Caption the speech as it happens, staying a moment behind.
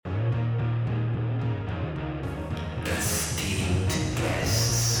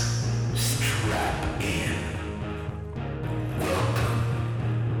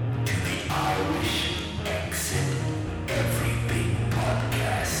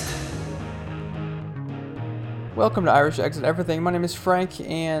Welcome to Irish Exit Everything. My name is Frank,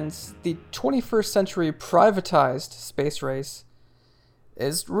 and the 21st century privatized space race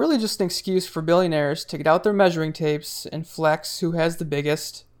is really just an excuse for billionaires to get out their measuring tapes and flex who has the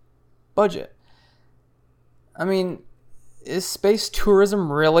biggest budget. I mean, is space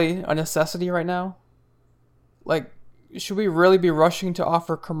tourism really a necessity right now? Like, should we really be rushing to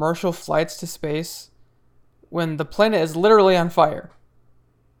offer commercial flights to space when the planet is literally on fire?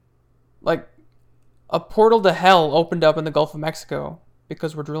 Like, a portal to hell opened up in the Gulf of Mexico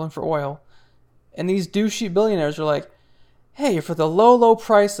because we're drilling for oil. And these douchey billionaires are like, hey, for the low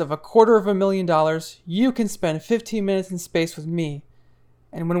price of $250,000, you can spend 15 minutes in space with me.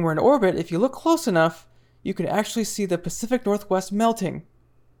 And when we're in orbit, if you look close enough, you can actually see the Pacific Northwest melting.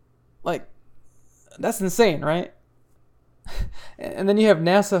 Like, that's insane, right? And then you have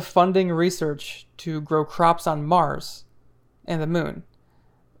NASA funding research to grow crops on Mars and the moon,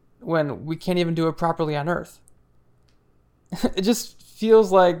 when we can't even do it properly on Earth. It just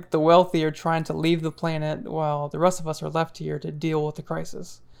feels like the wealthy are trying to leave the planet while the rest of us are left here to deal with the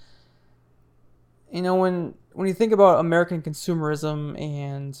crisis. You know, when you think about American consumerism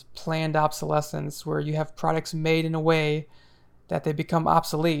and planned obsolescence, where you have products made in a way that they become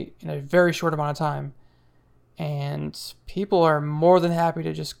obsolete in a very short amount of time, and people are more than happy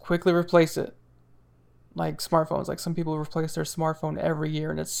to just quickly replace it. Like smartphones, like some people replace their smartphone every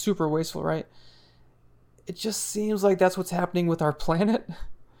year and it's super wasteful, right? It just seems like that's what's happening with our planet.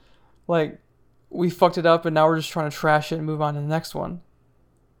 Like, we fucked it up and now we're just trying to trash it and move on to the next one.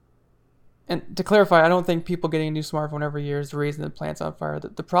 And to clarify, I don't think people getting a new smartphone every year is the reason the planet's on fire.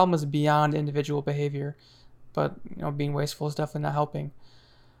 The problem is beyond individual behavior, but being wasteful is definitely not helping.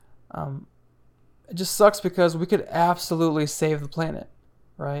 It just sucks because we could absolutely save the planet,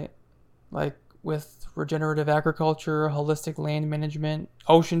 right? Like, with regenerative agriculture, holistic land management,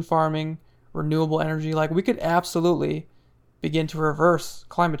 ocean farming, renewable energy, like, we could absolutely begin to reverse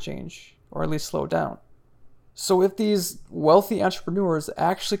climate change, or at least slow it down. So if these wealthy entrepreneurs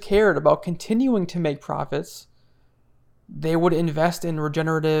actually cared about continuing to make profits, they would invest in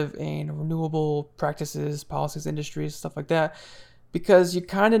regenerative and renewable practices, policies, industries, stuff like that, because you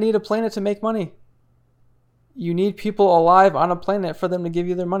kind of need a planet to make money. You need people alive on a planet for them to give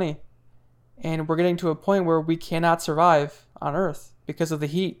you their money. And we're getting to a point where we cannot survive on Earth because of the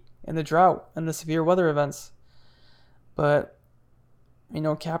heat and the drought and the severe weather events. But,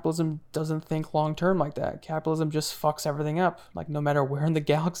 capitalism doesn't think long term like that. Capitalism just fucks everything up, like, no matter where in the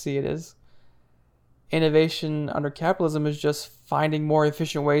galaxy it is. Innovation under capitalism is just finding more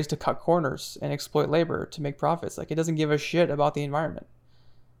efficient ways to cut corners and exploit labor to make profits. Like, it doesn't give a shit about the environment.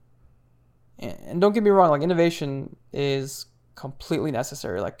 And don't get me wrong, like, innovation is completely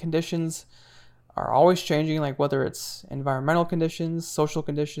necessary. Like, conditions are always changing, like whether it's environmental conditions, social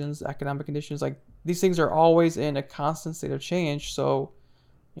conditions, economic conditions, like these things are always in a constant state of change. So,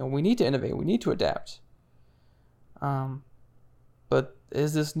 we need to innovate, we need to adapt. But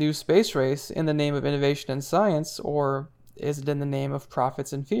is this new space race in the name of innovation and science, or is it in the name of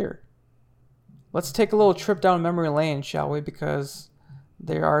profits and fear? Let's take a little trip down memory lane, shall we? Because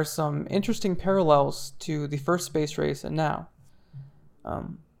there are some interesting parallels to the first space race and now.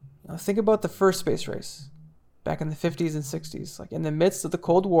 Think about the first space race back in the 50s and 60s, like in the midst of the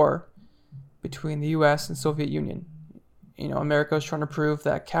Cold War between the US and Soviet Union. America was trying to prove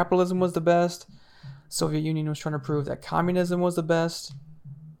that capitalism was the best. Soviet Union was trying to prove that communism was the best.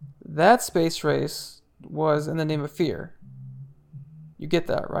 That space race was in the name of fear. You get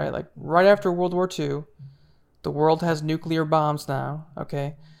that, right? Like, right after World War II, the world has nuclear bombs now,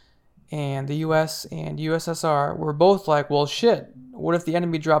 okay? And the US and USSR were both like, well, shit, what if the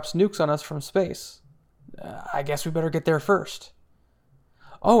enemy drops nukes on us from space? I guess we better get there first.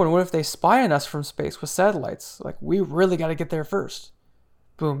 Oh, and what if they spy on us from space with satellites? Like, we really got to get there first.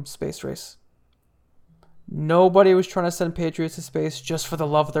 Boom, space race. Nobody was trying to send patriots to space just for the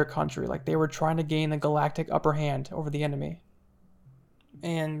love of their country. Like, they were trying to gain the galactic upper hand over the enemy.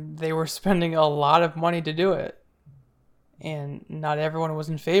 And they were spending a lot of money to do it. And not everyone was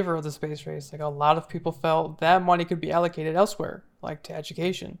in favor of the space race. Like, a lot of people felt that money could be allocated elsewhere, like to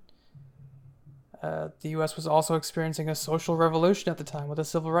education. The U.S. was also experiencing a social revolution at the time with the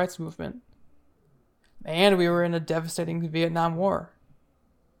civil rights movement. And we were in a devastating Vietnam War.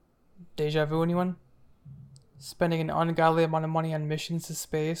 Deja vu, anyone? Spending an ungodly amount of money on missions to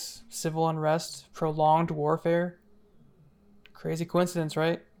space, civil unrest, prolonged warfare. Crazy coincidence,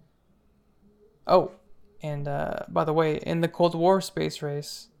 right? Oh, and by the way, in the Cold War space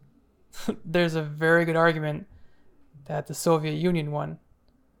race, there's a very good argument that the Soviet Union won.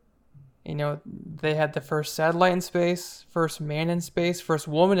 They had the first satellite in space, first man in space, first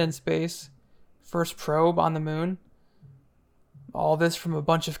woman in space, first probe on the moon. All this from a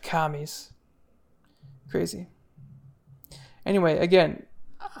bunch of commies. Crazy. Anyway, again,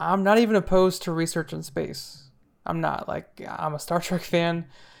 I'm not even opposed to research in space. I'm not. I'm a Star Trek fan.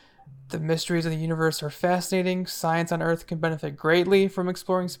 The mysteries of the universe are fascinating. Science on Earth can benefit greatly from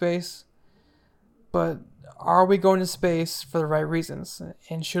exploring space. But are we going to space for the right reasons?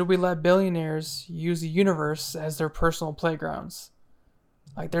 And should we let billionaires use the universe as their personal playgrounds?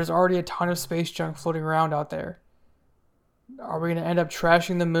 There's already a ton of space junk floating around out there. Are we going to end up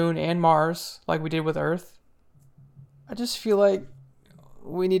trashing the moon and Mars like we did with Earth? I just feel like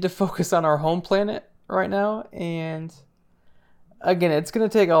we need to focus on our home planet right now. And again, it's going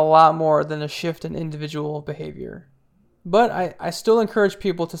to take a lot more than a shift in individual behavior. But I still encourage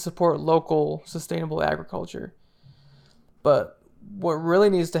people to support local sustainable agriculture. But what really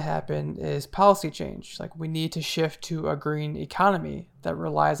needs to happen is policy change. We need to shift to a green economy that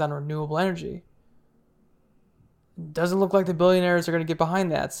relies on renewable energy. It doesn't look like the billionaires are going to get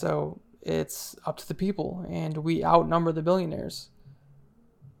behind that, so it's up to the people, and we outnumber the billionaires.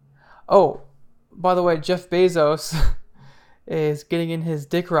 Oh, by the way, Jeff Bezos is getting in his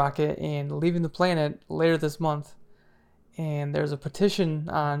dick rocket and leaving the planet later this month. And there's a petition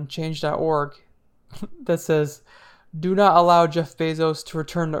on change.org that says, "Do not allow Jeff Bezos to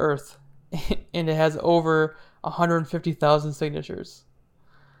return to Earth." And it has over 150,000 signatures.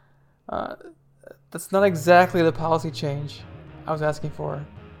 That's not exactly the policy change I was asking for,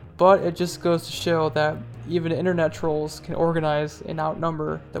 but it just goes to show that even internet trolls can organize and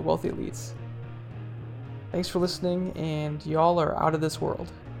outnumber the wealthy elites. Thanks for listening, and y'all are out of this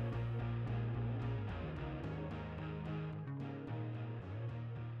world.